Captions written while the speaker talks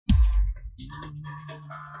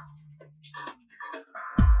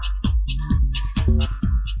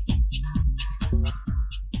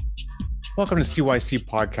Welcome to CYC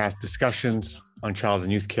Podcast Discussions on Child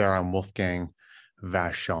and Youth Care. I'm Wolfgang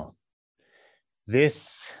Vachon.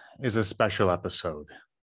 This is a special episode.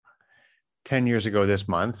 10 years ago this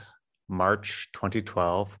month, March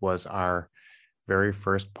 2012, was our very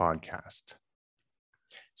first podcast.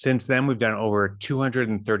 Since then, we've done over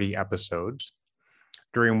 230 episodes,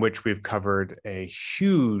 during which we've covered a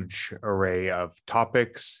huge array of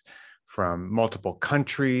topics from multiple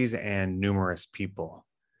countries and numerous people.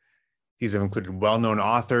 These have included well-known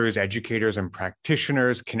authors, educators, and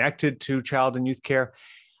practitioners connected to child and youth care,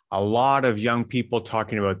 a lot of young people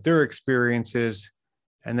talking about their experiences,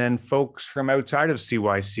 and then folks from outside of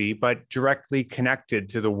CYC, but directly connected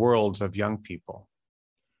to the worlds of young people.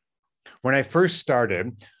 When I first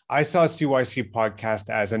started, I saw CYC Podcast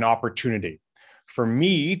as an opportunity for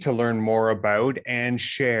me to learn more about and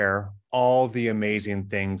share all the amazing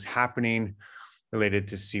things happening related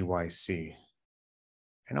to CYC.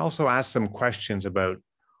 And also ask some questions about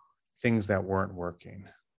things that weren't working.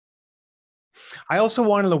 I also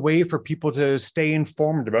wanted a way for people to stay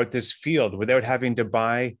informed about this field without having to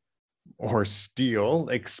buy or steal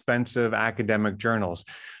expensive academic journals.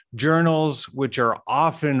 Journals which are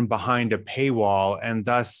often behind a paywall and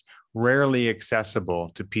thus rarely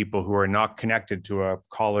accessible to people who are not connected to a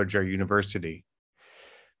college or university.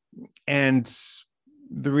 And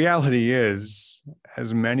the reality is,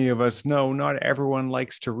 as many of us know, not everyone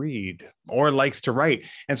likes to read or likes to write.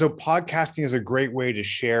 And so podcasting is a great way to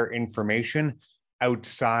share information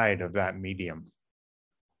outside of that medium.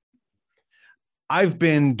 I've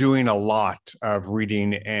been doing a lot of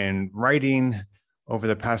reading and writing over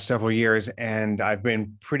the past several years, and I've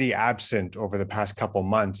been pretty absent over the past couple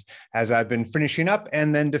months as I've been finishing up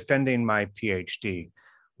and then defending my PhD,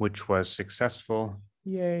 which was successful.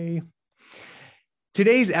 Yay.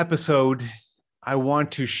 Today's episode, I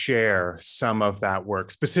want to share some of that work,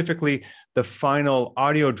 specifically the final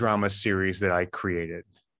audio drama series that I created.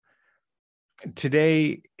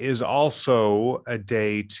 Today is also a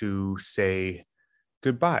day to say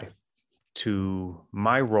goodbye to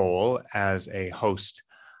my role as a host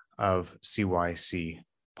of CYC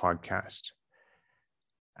Podcast.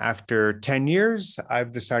 After 10 years,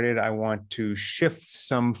 I've decided I want to shift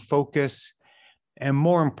some focus, and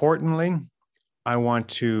more importantly, I want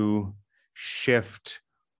to shift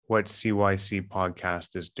what CYC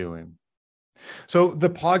Podcast is doing. So the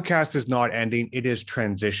podcast is not ending, it is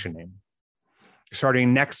transitioning.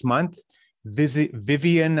 Starting next month,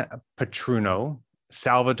 Vivian Petruno,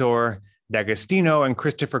 Salvatore D'Agostino, and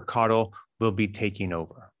Christopher Cottle will be taking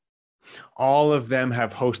over. All of them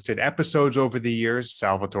have hosted episodes over the years,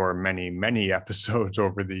 Salvatore many episodes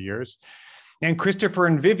over the years. And Christopher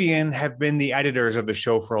and Vivian have been the editors of the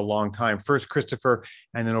show for a long time. First Christopher,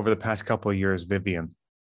 and then over the past couple of years, Vivian.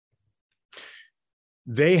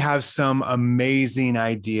 They have some amazing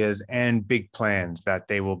ideas and big plans that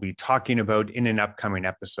they will be talking about in an upcoming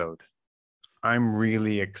episode. I'm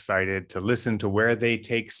really excited to listen to where they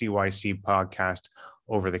take CYC Podcast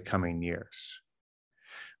over the coming years.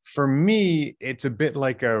 For me, it's a bit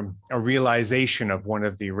like a realization of one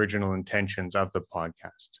of the original intentions of the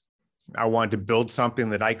podcast. I wanted to build something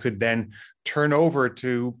that I could then turn over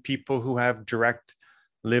to people who have direct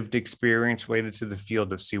lived experience related to the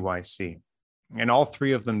field of CYC. And all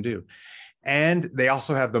three of them do. And they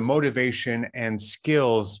also have the motivation and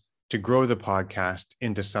skills to grow the podcast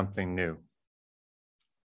into something new.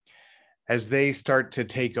 As they start to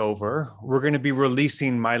take over, we're going to be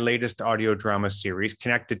releasing my latest audio drama series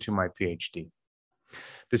connected to my PhD.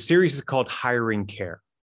 The series is called Hiring Care.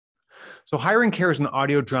 So Hiring Care is an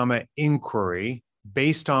audio drama inquiry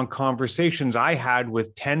based on conversations I had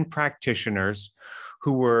with 10 practitioners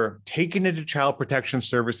who were taken into child protection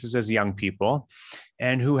services as young people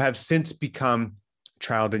and who have since become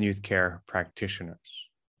child and youth care practitioners.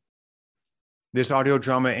 This audio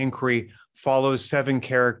drama inquiry follows 7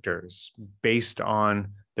 characters based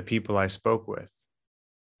on the people I spoke with.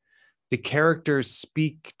 The characters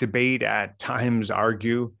speak, debate, at times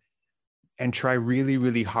argue, and try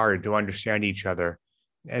really hard to understand each other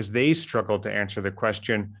as they struggle to answer the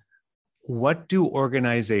question, what do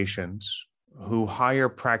organizations who hire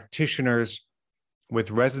practitioners with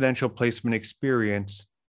residential placement experience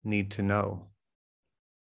need to know?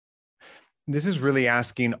 This is really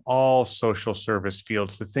asking all social service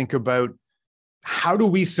fields to think about, how do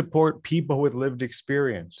we support people with lived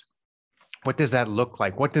experience? What does that look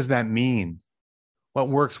like? What does that mean? What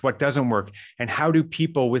works, what doesn't work? And how do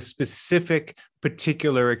people with specific,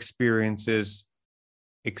 particular experiences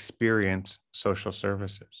experience social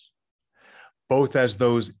services? both as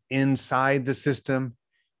those inside the system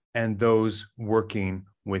and those working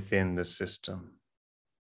within the system.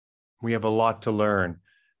 We have a lot to learn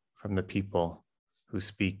from the people who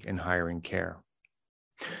speak in Hiring Care.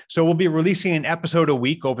 So we'll be releasing an episode a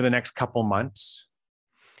week over the next couple months.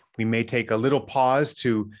 We may take a little pause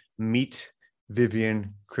to meet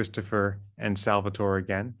Vivian, Christopher, and Salvatore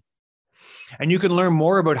again. And you can learn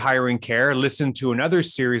more about Hiring Care, listen to another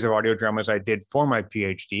series of audio dramas I did for my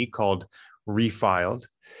PhD called Refiled,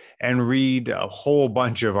 and read a whole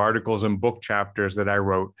bunch of articles and book chapters that I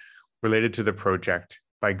wrote related to the project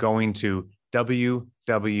by going to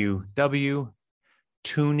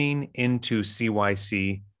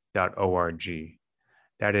www.tuningintocyc.org.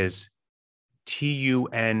 That is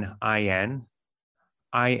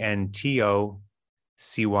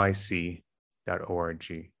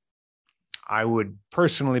tuningintocyc.org. I would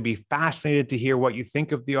personally be fascinated to hear what you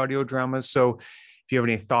think of the audio dramas. So if you have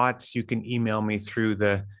any thoughts, you can email me through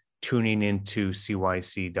the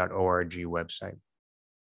tuningintocyc.org website.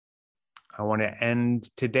 I want to end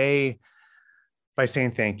today by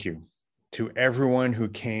saying thank you to everyone who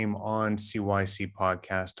came on CYC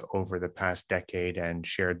podcast over the past decade and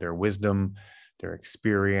shared their wisdom, their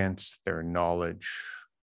experience, their knowledge,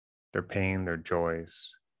 their pain, their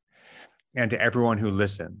joys. And to everyone who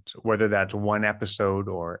listened, whether that's one episode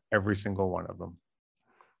or every single one of them.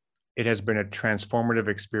 It has been a transformative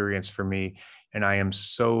experience for me, and I am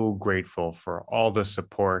so grateful for all the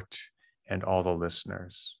support and all the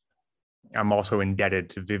listeners. I'm also indebted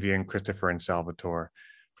to Vivian, Christopher, and Salvatore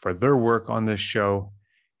for their work on this show,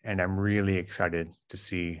 and I'm really excited to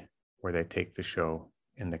see where they take the show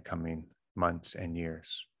in the coming months and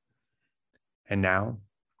years. And now,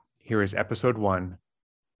 here is episode 1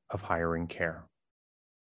 of Hiring Care.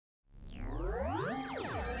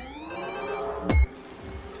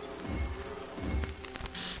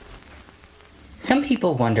 Some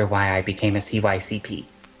people wonder why I became a CYCP.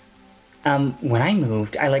 When I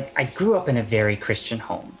moved, I grew up in a very Christian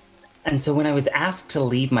home. And so when I was asked to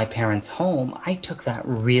leave my parents' home, I took that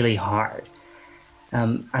really hard.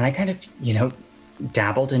 And I kind of,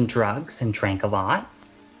 dabbled in drugs and drank a lot.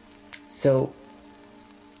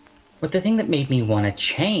 But the thing that made me want to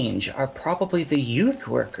change are probably the youth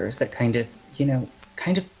workers that kind of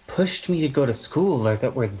pushed me to go to school, or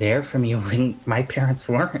that were there for me when my parents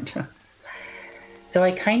weren't. So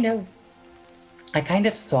I kind of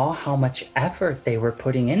saw how much effort they were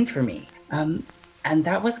putting in for me. And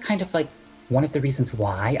that was kind of like one of the reasons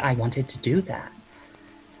why I wanted to do that.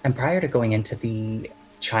 And prior to going into the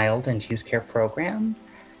child and youth care program,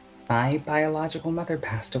 my biological mother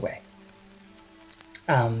passed away.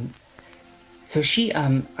 So she,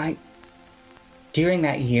 during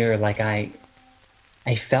that year, I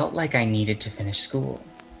felt like I needed to finish school.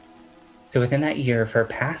 So within that year of her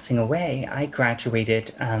passing away, I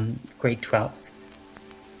graduated grade 12.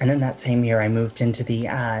 And then that same year, I moved into the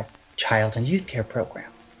child and youth care program.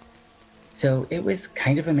 So it was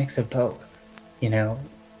kind of a mix of both, the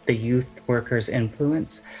youth workers'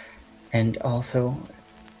 influence and also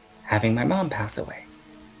having my mom pass away.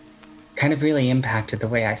 Kind of really impacted the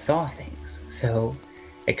way I saw things. So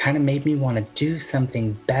it kind of made me want to do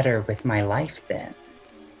something better with my life then.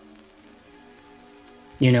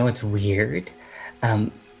 It's weird.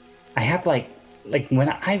 I have when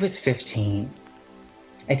I was 15,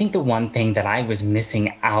 I think the one thing that I was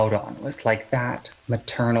missing out on was that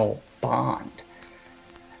maternal bond.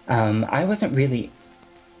 I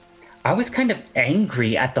was kind of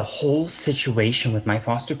angry at the whole situation with my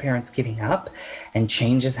foster parents giving up and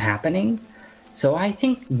changes happening. So I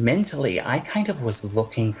think mentally, I kind of was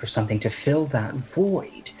looking for something to fill that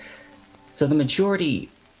void. So the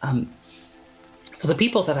majority, so the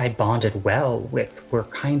people that I bonded well with were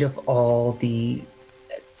kind of all the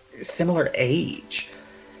similar age.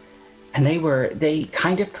 And they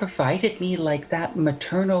kind of provided me that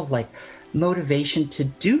maternal motivation to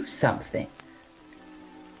do something.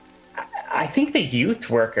 I think the youth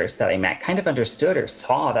workers that I met kind of understood or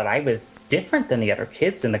saw that I was different than the other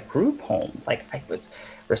kids in the group home. I was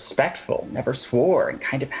respectful, never swore, and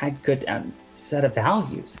kind of had good set of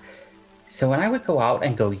values. So when I would go out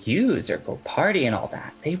and go use or go party and all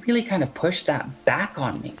that, they really kind of pushed that back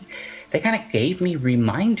on me. They kind of gave me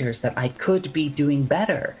reminders that I could be doing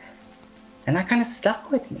better. And that kind of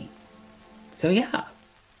stuck with me. So yeah.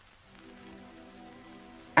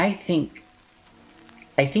 I think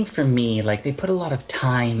for me, they put a lot of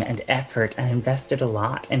time and effort and invested a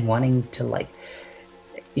lot in wanting to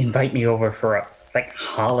invite me over for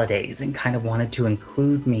holidays and kind of wanted to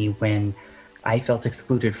include me when I felt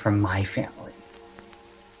excluded from my family.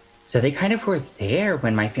 So they kind of were there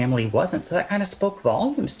when my family wasn't. So that kind of spoke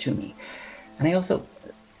volumes to me. And I also,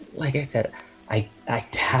 like I said, I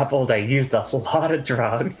dabbled, I used a lot of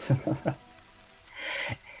drugs.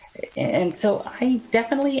 And so I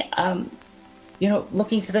definitely,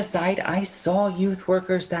 looking to the side, I saw youth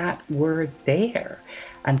workers that were there.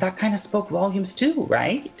 And that kind of spoke volumes too,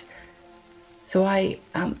 right? So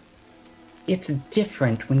it's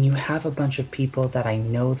different when you have a bunch of people that I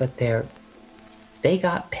know that they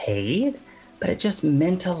got paid, but it just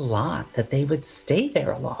meant a lot that they would stay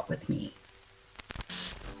there a lot with me.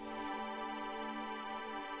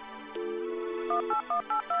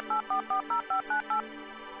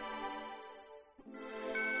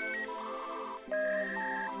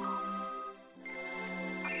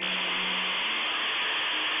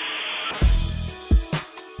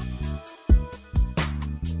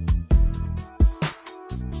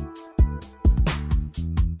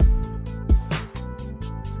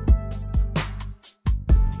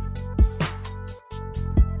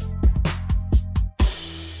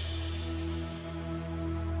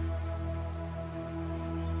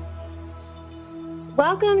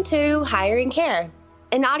 Welcome to Hiring Care,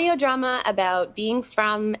 an audio drama about being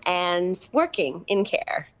from and working in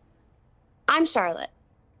care. I'm Charlotte.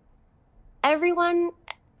 Maybe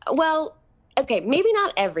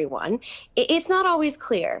not everyone. It's not always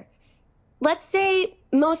clear. Let's say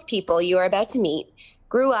most people you are about to meet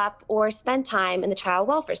grew up or spent time in the child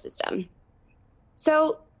welfare system.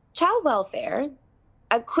 So, child welfare,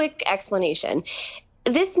 a quick explanation.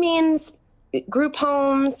 This means group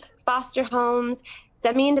homes, foster homes,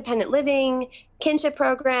 semi-independent living, kinship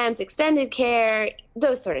programs, extended care,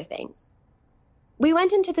 those sort of things. We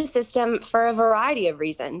went into the system for a variety of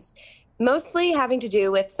reasons, mostly having to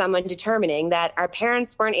do with someone determining that our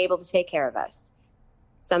parents weren't able to take care of us.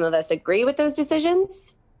 Some of us agree with those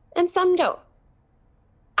decisions, and some don't.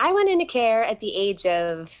 I went into care at the age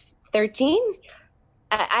of 13.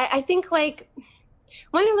 I think,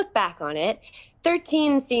 when I look back on it,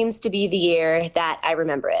 13 seems to be the year that I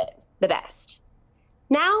remember it the best.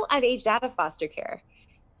 Now I've aged out of foster care,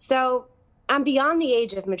 so I'm beyond the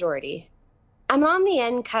age of majority. I'm on the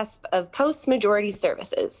end cusp of post-majority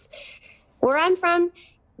services. Where I'm from,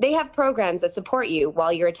 they have programs that support you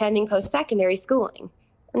while you're attending post-secondary schooling.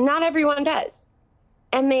 Not everyone does.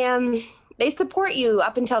 And they support you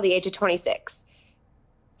up until the age of 26.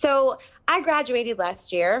 So I graduated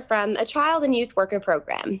last year from a child and youth worker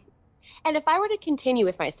program. And if I were to continue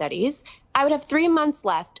with my studies, I would have 3 months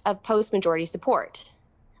left of post-majority support.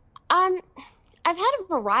 I've had a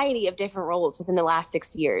variety of different roles within the last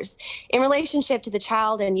 6 years in relationship to the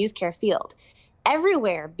child and youth care field.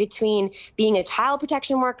 Everywhere between being a child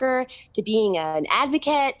protection worker, to being an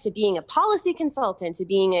advocate, to being a policy consultant, to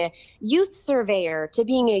being a youth surveyor, to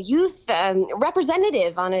being a youth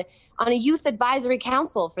representative on a youth advisory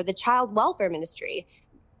council for the child welfare ministry.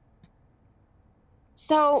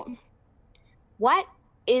 So, what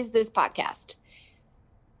is this podcast?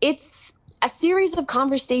 It's a series of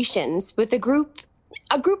conversations with a group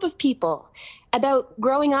of people about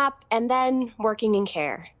growing up and then working in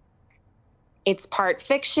care. It's part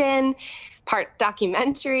fiction, part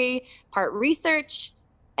documentary, part research,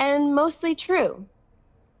 and mostly true.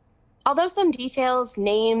 Although some details,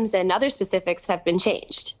 names, and other specifics have been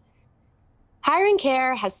changed. Hiring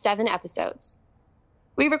Care has 7 episodes.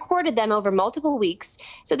 We recorded them over multiple weeks,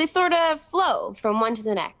 so they sort of flow from one to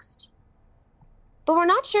the next. But we're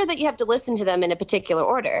not sure that you have to listen to them in a particular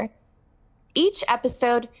order. Each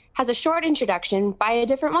episode has a short introduction by a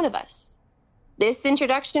different one of us. This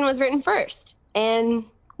introduction was written first, and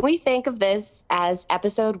we think of this as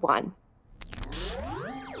episode 1.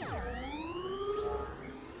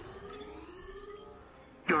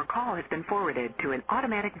 Your call has been forwarded to an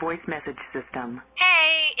automatic voice message system.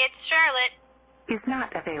 Hey, it's Charlotte. Is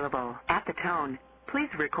not available. At the tone, please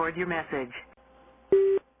record your message.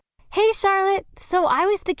 Hey, Charlotte. So I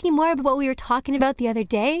was thinking more about what we were talking about the other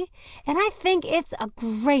day, and I think it's a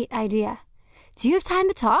great idea. Do you have time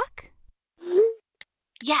to talk?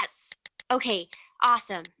 Yes. Okay,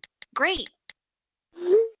 awesome. Great.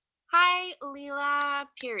 Hi, Leela,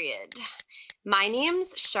 period. My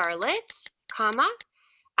name's Charlotte, comma.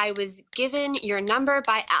 I was given your number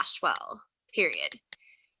by Ashwell, period.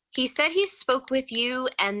 He said he spoke with you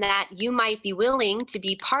and that you might be willing to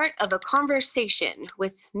be part of a conversation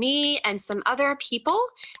with me and some other people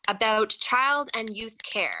about child and youth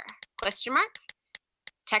care. Question mark?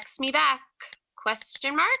 Text me back.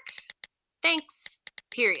 Question mark? Thanks.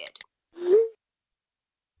 Period.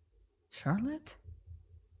 Charlotte?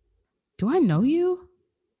 Do I know you?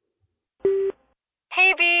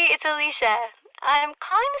 Hey B, it's Alicia. I'm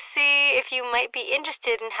calling to see if you might be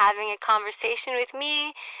interested in having a conversation with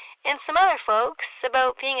me and some other folks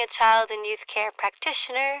about being a child and youth care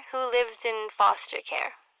practitioner who lives in foster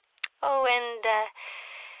care. Oh, and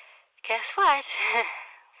guess what?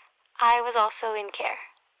 I was also in care.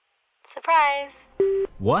 Surprise!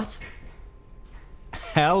 What?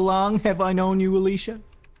 How long have I known you, Alicia?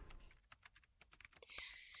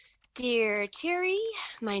 Dear Terry,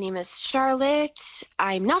 my name is Charlotte.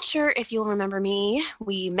 I'm not sure if you'll remember me.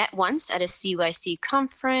 We met once at a CYC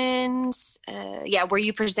conference, where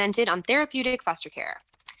you presented on therapeutic foster care.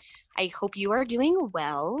 I hope you are doing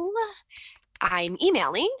well. I'm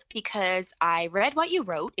emailing because I read what you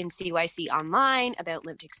wrote in CYC Online about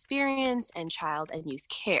lived experience and child and youth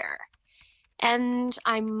care. And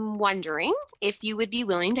I'm wondering if you would be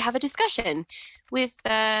willing to have a discussion with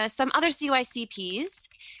some other CYCPs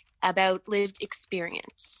about lived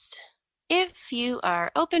experience. If you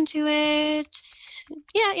are open to it,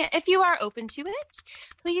 if you are open to it,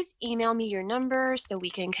 please email me your number so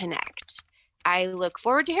we can connect. I look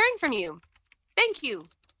forward to hearing from you. Thank you,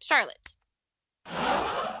 Charlotte.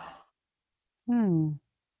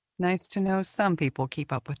 Nice to know some people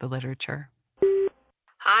keep up with the literature.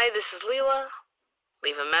 Hi, this is Leela.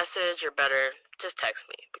 Leave a message, or better, just text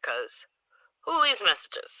me, because who leaves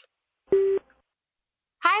messages?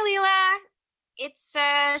 Hi, Leela. It's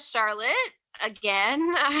Charlotte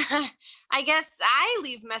again. I guess I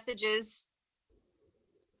leave messages.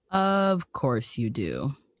 Of course you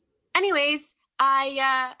do. Anyways,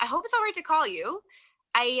 I hope it's all right to call you.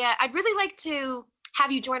 I'd really like to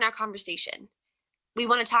have you join our conversation. We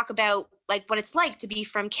want to talk about what it's like to be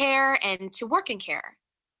from care and to work in care.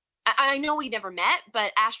 I know we never met,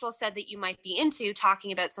 but Ashwell said that you might be into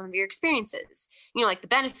talking about some of your experiences, like the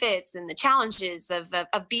benefits and the challenges of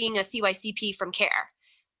being a CYCP from care.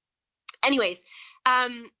 Anyways,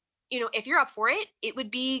 if you're up for it, it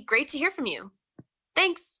would be great to hear from you.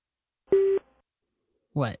 Thanks.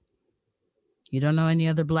 What? You don't know any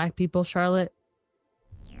other Black people, Charlotte?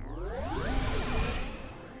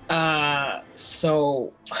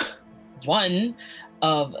 So one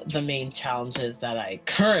of the main challenges that I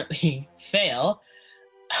currently fail,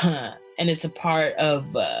 and it's a part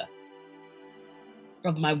of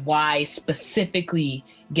my why specifically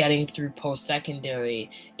getting through post-secondary,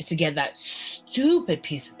 is to get that stupid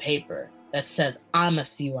piece of paper that says I'm a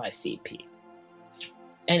CYCP.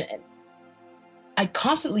 And I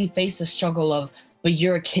constantly face the struggle of, but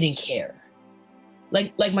you're a kid in care.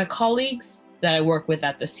 Like my colleagues that I work with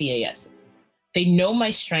at the CASs, they know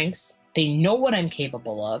my strengths, they know what I'm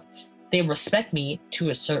capable of, they respect me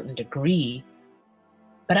to a certain degree,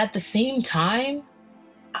 but at the same time,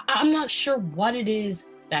 I'm not sure what it is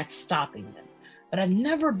that's stopping them. But I've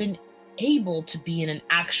never been able to be in an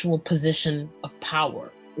actual position of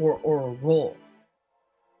power or a role.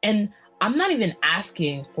 And I'm not even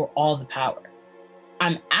asking for all the power.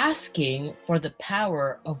 I'm asking for the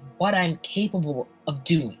power of what I'm capable of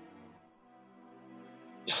doing.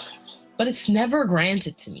 But it's never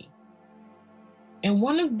granted to me. And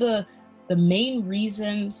one of the main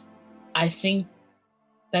reasons I think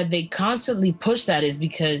that they constantly push that is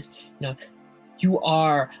because, you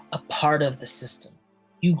are a part of the system.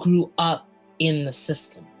 You grew up in the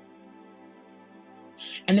system.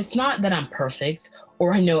 And it's not that I'm perfect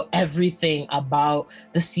or I know everything about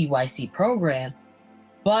the CYC program,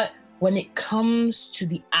 but when it comes to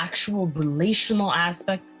the actual relational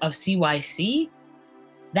aspect of CYC,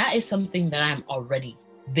 that is something that I'm already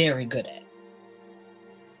very good at.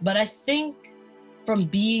 But I think from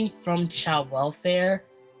being from child welfare,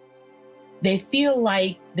 they feel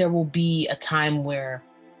like there will be a time where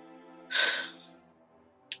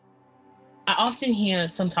I often hear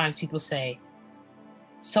sometimes people say,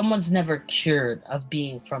 someone's never cured of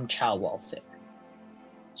being from child welfare.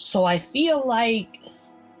 So I feel like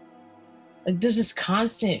there's this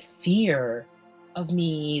constant fear of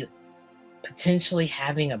me potentially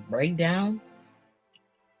having a breakdown.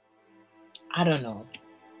 I don't know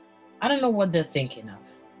what they're thinking of.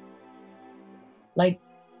 Like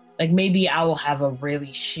maybe I will have a really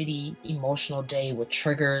shitty emotional day with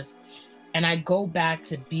triggers, and I go back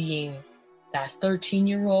to being that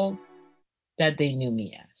 13-year-old that they knew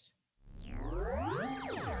me as.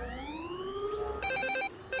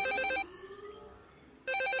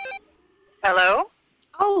 Hello?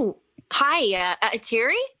 Oh, hi,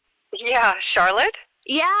 Terry? Yeah, Charlotte?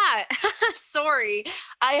 Yeah, sorry.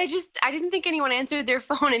 I didn't think anyone answered their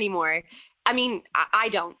phone anymore. I mean, I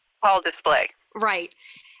don't. Call display. Right.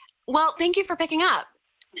 Well, thank you for picking up.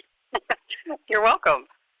 You're welcome.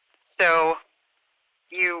 So,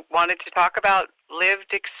 you wanted to talk about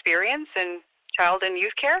lived experience in child and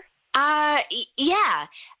youth care? Yeah.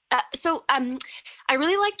 I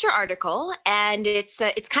really liked your article, and it's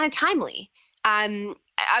kind of timely. I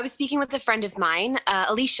was speaking with a friend of mine,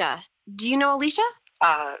 Alicia. Do you know Alicia?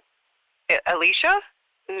 Alicia?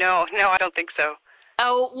 No, I don't think so.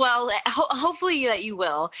 Oh, well, hopefully that you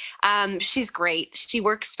will. She's great. She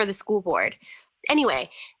works for the school board. Anyway,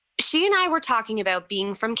 she and I were talking about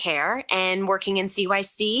being from CARE and working in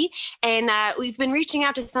CYC, and we've been reaching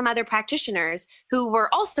out to some other practitioners who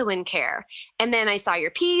were also in CARE. And then I saw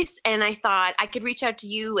your piece, and I thought I could reach out to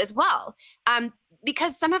you as well.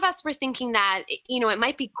 Because some of us were thinking that, it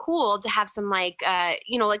might be cool to have some like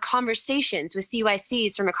conversations with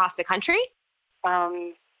CYCs from across the country.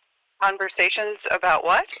 Conversations about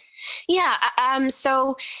what? Yeah.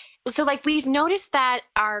 So like we've noticed that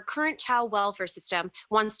our current child welfare system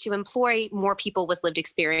wants to employ more people with lived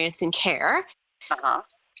experience in CARE. Uh-huh.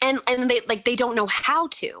 And they don't know how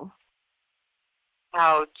to.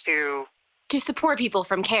 How to? To support people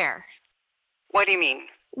from CARE. What do you mean?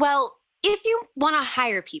 Well, if you want to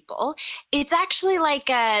hire people, it's actually like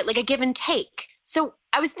a give and take. So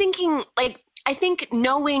I was thinking, I think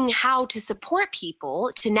knowing how to support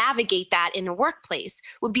people to navigate that in a workplace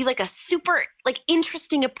would be like a super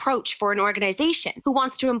interesting approach for an organization who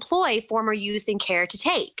wants to employ former youth in CARE to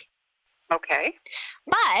take. Okay.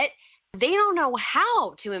 But they don't know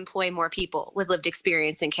how to employ more people with lived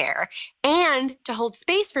experience in CARE and to hold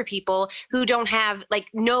space for people who don't have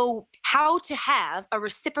know how to have a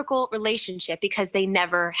reciprocal relationship because they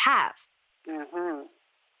never have. Mm-hmm.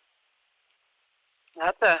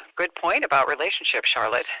 That's a good point about relationships,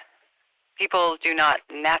 Charlotte. People do not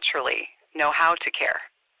naturally know how to care.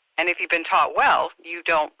 And if you've been taught well, you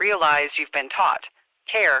don't realize you've been taught.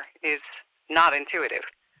 Care is not intuitive.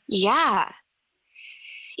 Yeah.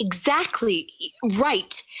 Exactly.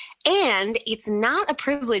 Right. And it's not a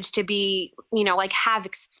privilege to be, have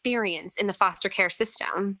experience in the foster care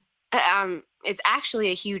system. It's actually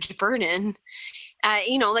a huge burden.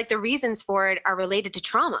 The reasons for it are related to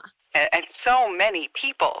trauma. And so many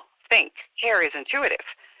people think care is intuitive.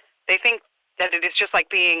 They think that it is just like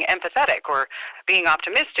being empathetic or being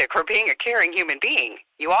optimistic or being a caring human being.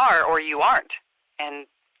 You are or you aren't. And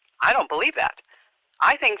I don't believe that.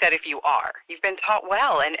 I think that if you are, you've been taught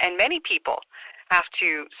well, and many people have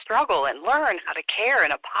to struggle and learn how to care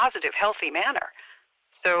in a positive, healthy manner.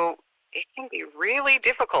 So it can be really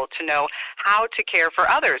difficult to know how to care for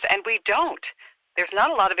others, and we don't. There's not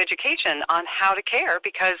a lot of education on how to care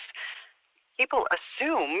because people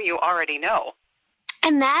assume you already know.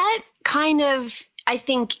 And that kind of, I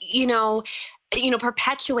think,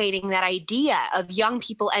 perpetuating that idea of young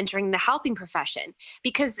people entering the helping profession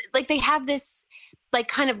because they have this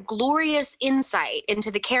kind of glorious insight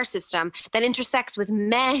into the care system that intersects with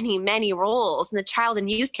many, many roles in the child and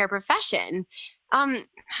youth care profession. And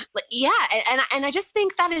I just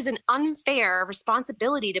think that is an unfair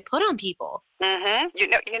responsibility to put on people. Mm-hmm.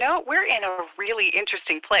 You know, we're in a really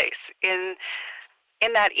interesting place in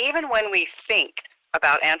that even when we think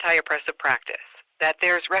about anti-oppressive practice, that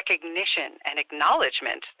there's recognition and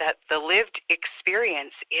acknowledgement that the lived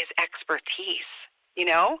experience is expertise.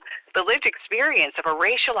 The lived experience of a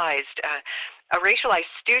racialized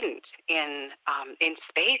student in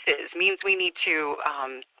spaces means we need to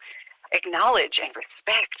acknowledge and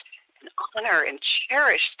respect and honor and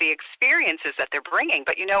cherish the experiences that they're bringing.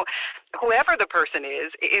 But whoever the person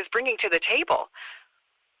is bringing to the table.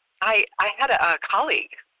 I had a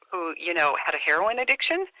colleague who had a heroin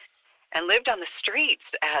addiction and lived on the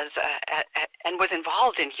streets and was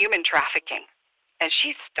involved in human trafficking. And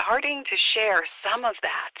she's starting to share some of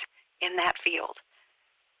that in that field.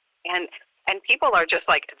 And people are just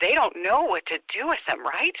they don't know what to do with them,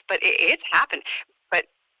 right? But it's happened. But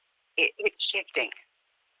it's shifting.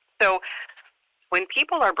 So when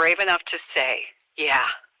people are brave enough to say, yeah,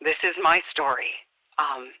 this is my story,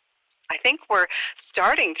 I think we're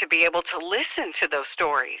starting to be able to listen to those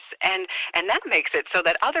stories. And that makes it so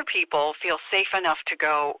that other people feel safe enough to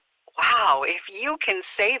go, wow, if you can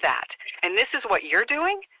say that, and this is what you're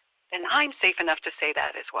doing, then I'm safe enough to say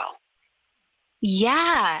that as well.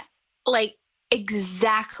 Yeah,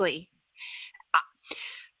 exactly.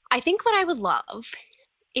 I think what I would love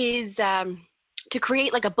is to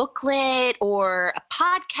create a booklet or a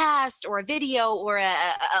podcast or a video or a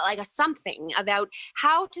something about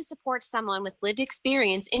how to support someone with lived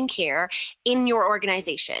experience in care in your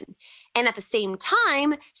organization. And at the same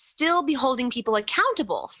time, still be holding people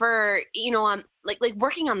accountable for,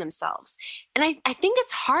 working on themselves. And I think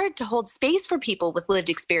it's hard to hold space for people with lived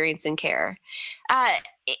experience in care.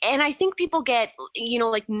 And I think people get,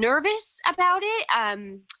 nervous about it.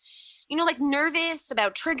 like nervous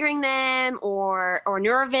about triggering them or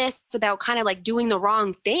nervous about kind of like doing the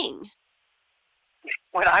wrong thing.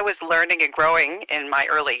 When I was learning and growing in my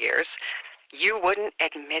early years, you wouldn't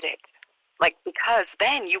admit it. Like, because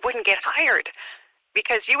then you wouldn't get hired.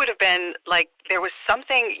 Because you would have been like, there was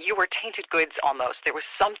something, you were tainted goods almost. There was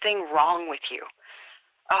something wrong with you.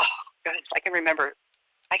 Oh, gosh, I can remember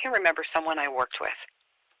someone I worked with.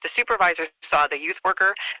 The supervisor saw the youth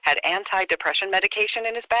worker had antidepressant medication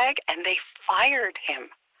in his bag, and they fired him.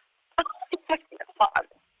 Oh my God.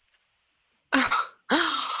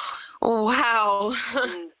 Wow.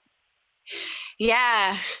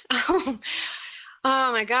 Yeah. Oh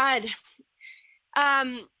my God.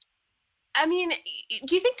 I mean,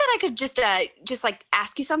 do you think that I could just like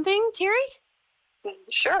ask you something, Terry?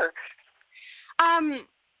 Sure.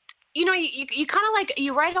 You kind of like,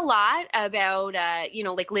 you write a lot about,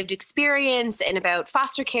 like lived experience and about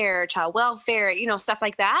foster care, child welfare, stuff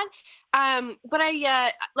like that. But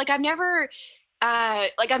I've never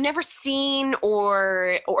seen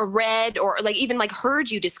or read or like even like heard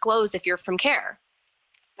you disclose if you're from CARE.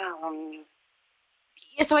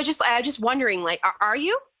 Yeah, so I just wondering, like, are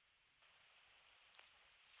you?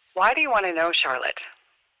 Why do you want to know, Charlotte?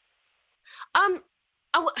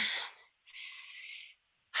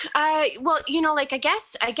 Well, like I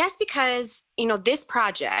guess because, this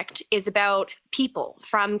project is about people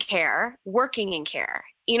from CARE working in CARE,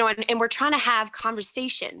 and we're trying to have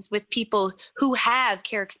conversations with people who have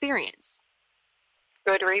CARE experience.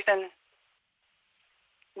 Good reason.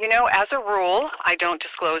 As a rule, I don't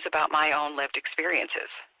disclose about my own lived experiences.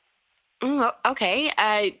 Okay.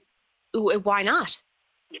 Why not?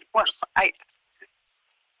 Well, I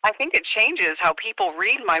think it changes how people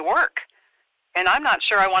read my work. And I'm not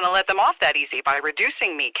sure I want to let them off that easy by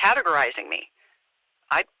reducing me, categorizing me.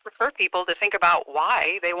 I'd prefer people to think about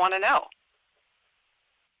why they want to know.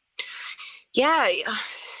 Yeah,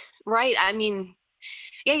 right. I mean,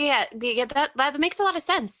 yeah, that makes a lot of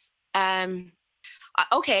sense.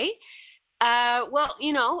 Okay. Well,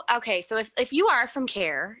 okay. So if you are from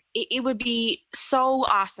CARE, it would be so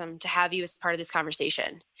awesome to have you as part of this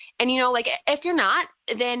conversation. And, like, if you're not,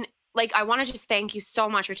 then like, I want to just thank you so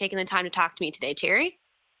much for taking the time to talk to me today, Terry.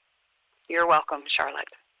 You're welcome, Charlotte.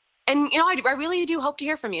 And, I really do hope to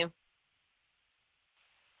hear from you.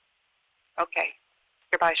 Okay.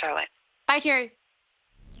 Goodbye, Charlotte. Bye, Terry.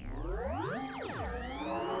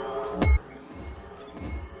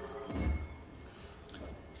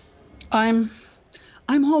 I'm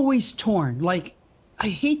always torn. Like, I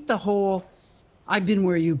hate the whole, I've been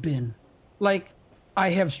where you've been. Like,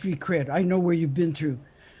 I have street cred. I know where you've been through.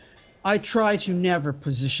 I try to never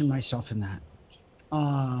position myself in that.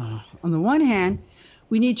 On the one hand,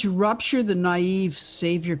 we need to rupture the naive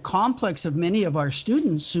savior complex of many of our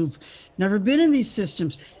students who've never been in these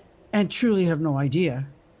systems and truly have no idea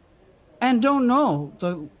and don't know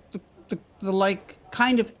the like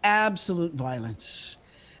kind of absolute violence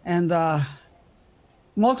and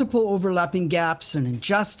multiple overlapping gaps and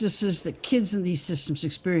injustices that kids in these systems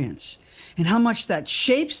experience and how much that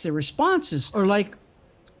shapes their responses. Or like,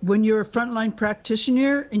 when you're a frontline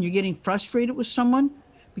practitioner and you're getting frustrated with someone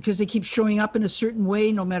because they keep showing up in a certain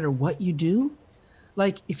way no matter what you do,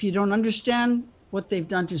 like if you don't understand what they've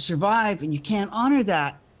done to survive and you can't honor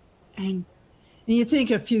that, and you think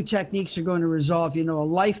a few techniques are going to resolve, a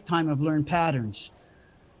lifetime of learned patterns.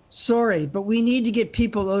 Sorry, but we need to get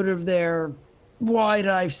people out of their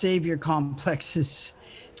wide-eyed savior complexes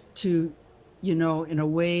to, in a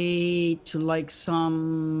way to like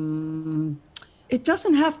some... It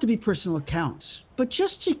doesn't have to be personal accounts, but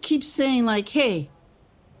just to keep saying like, hey,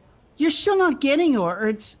 you're still not getting or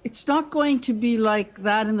it's not going to be like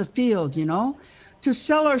that in the field, to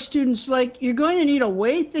sell our students like you're going to need a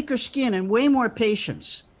way thicker skin and way more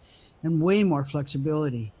patience and way more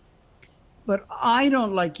flexibility. But I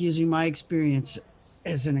don't like using my experience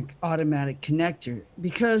as an automatic connector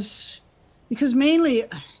because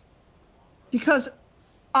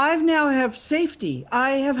I now have safety,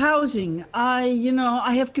 I have housing, I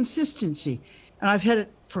have consistency, and I've had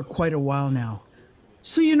it for quite a while now.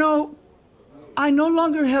 So, I no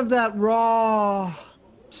longer have that raw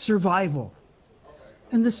survival,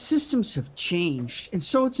 and the systems have changed. And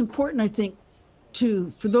so it's important, I think,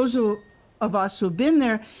 for those of us who have been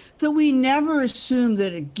there, that we never assume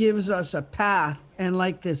that it gives us a path and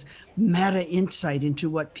like this meta insight into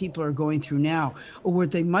what people are going through now or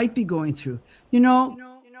what they might be going through,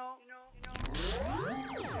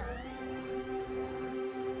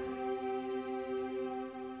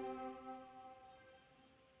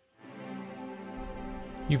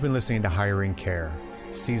 You've been listening to Hiring Care,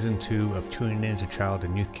 Season 2 of Tuning Into Child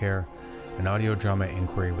and Youth Care, an audio drama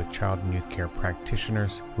inquiry with child and youth care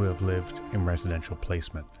practitioners who have lived in residential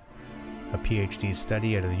placement, a PhD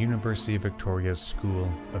study at the University of Victoria's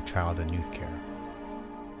School of Child and Youth Care.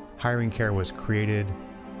 Hiring Care was created,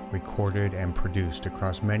 recorded, and produced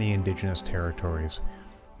across many Indigenous territories,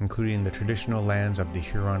 including the traditional lands of the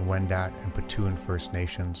Huron-Wendat and Petun First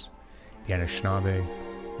Nations, the Anishinaabe,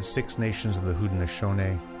 the Six Nations of the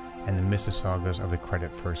Haudenosaunee, and the Mississaugas of the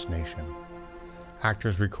Credit First Nation.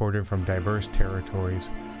 Actors recorded from diverse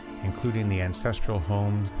territories, including the ancestral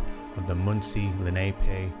homes of the Munsee,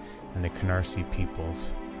 Lenape, and the Canarsie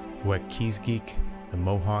peoples, the Wet'suwet'en, the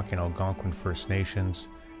Mohawk and Algonquin First Nations,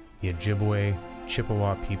 the Ojibwe,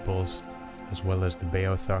 Chippewa peoples, as well as the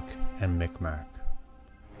Beothuk and Micmac.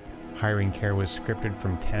 Hiring Care was scripted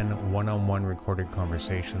from 10 one-on-one recorded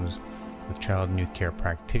conversations with child and youth care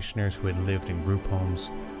practitioners who had lived in group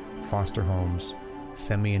homes, foster homes,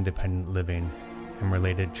 semi-independent living, and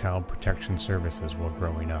related child protection services while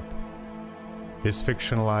growing up. This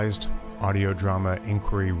fictionalized audio drama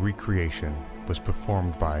inquiry recreation was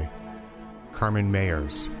performed by Carmen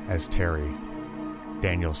Mayers as Terry,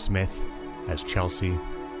 Daniel Smith as Chelsea,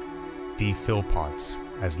 D. Philpotts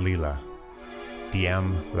as Leela,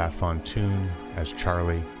 DM LaFontaine as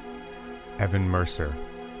Charlie, Evan Mercer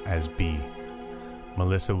as B,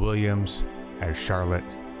 Melissa Williams as Charlotte,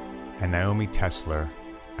 and Naomi Tesler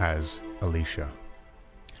as Alicia.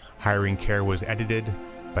 Hiring Care was edited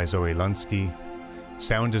by Zoe Lunsky,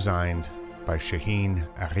 sound designed by Shaheen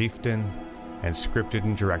Arifdin, and scripted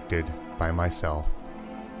and directed by myself,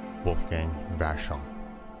 Wolfgang Vachon.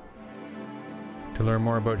 To learn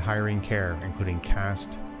more about Hiring Care, including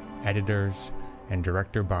cast, editors, and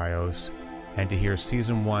director bios, and to hear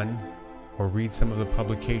Season 1 or read some of the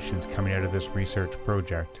publications coming out of this research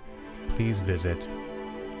project, please visit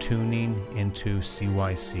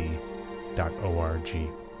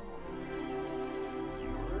tuningintocyc.org.